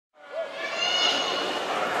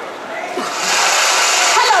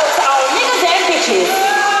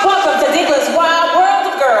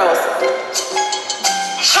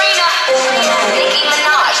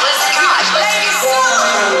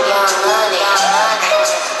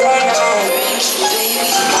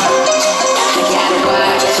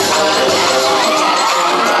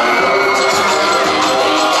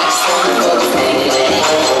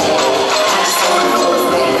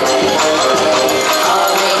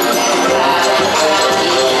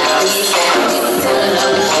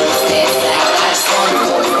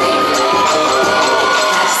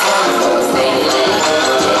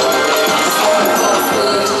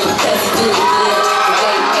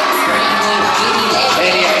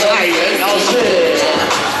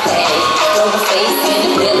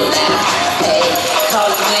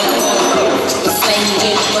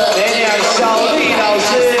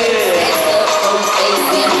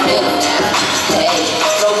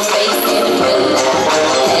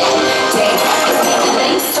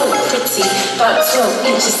12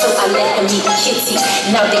 inches, so I let them meet Kitty.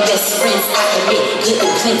 Now they best friends, I admit, good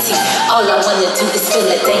and plenty. All I wanna do is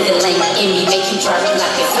feel a dang-a-lang in me, make him drive me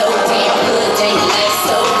like it's so damn good, dang-a-lang,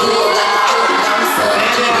 so good, like a good long son.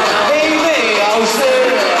 Baby, I'll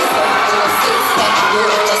say. Six-pack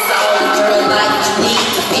good, that's all a girl like. You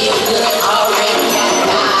need to feel good already.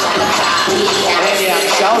 Maniac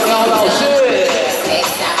小鸟老师。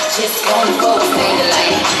Just wanna go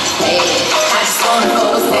dang-a-lang, hey. I just wanna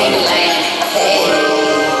go dang-a-lang, hey.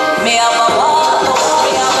 Me have a walk,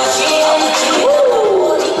 me have a chin,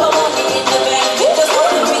 keep a money in the bank. Me just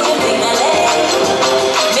want to bring a ding-a-lang.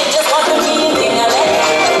 Me just want to bring a ding-a-lang.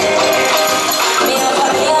 Me have a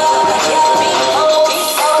car, me oh,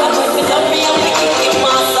 I'm going to dump me and we kick it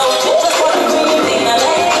myself. Me just want to bring a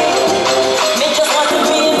ding-a-lang. Me just want to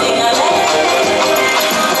bring a ding-a-lang.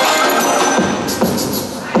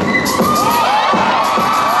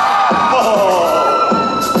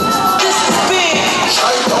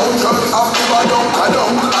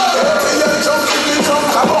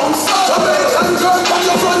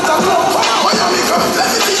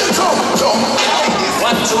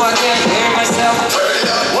 One, two, I can't hear myself.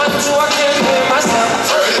 One, two, I can't hear myself.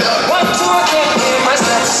 One, two, I can't hear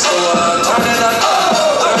myself. So turn it up,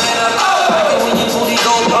 turn it up. Like it when your booty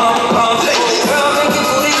go bump, bump. Girl, make your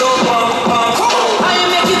booty go bump, bump. How you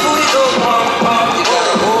make your booty go bump, bump? You got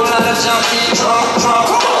a whole lot of jumping, trump, trump.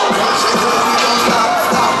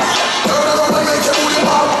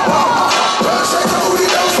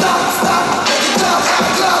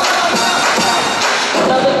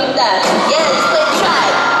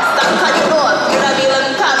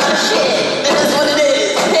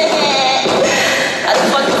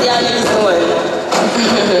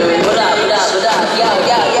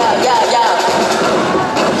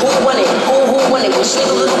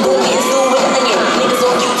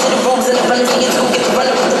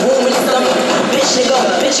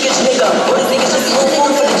 Bitch, get your nigga. All these niggas just move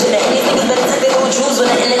for the gin. And these niggas better take their old jewels when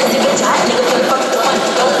the end of the bitch. Hot nigga finna fuck with the fun.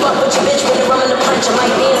 Don't fuck with your bitch when the rum and the punch. I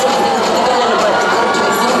might dance with these niggas with the gun in the butt. They go to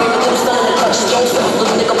me, zoom in with them stun in the clutch. Don't slip,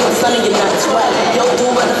 little nigga, put the sun in your nuts. What? Yo, do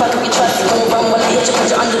motherfucker, we trust you. Don't run when I hit you, put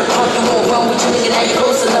you under the pump. You won't run with your nigga, now you're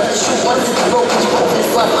close enough to shoot. Once it's broke, put you both in the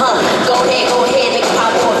slump, huh? Go ahead, nigga,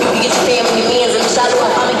 pop off. You can get your family, your mans, and the shot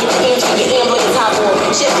off. I'ma get the inch, get your blow your top off.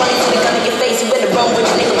 Shit funny to the gun in your face. You better run with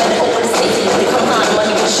your nigga, better open the safety. They come on,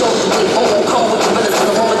 money with shoulders. They won't come with the brothers,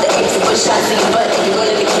 the one with the apes. They put shots in your butt and you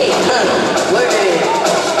running the cake, huh?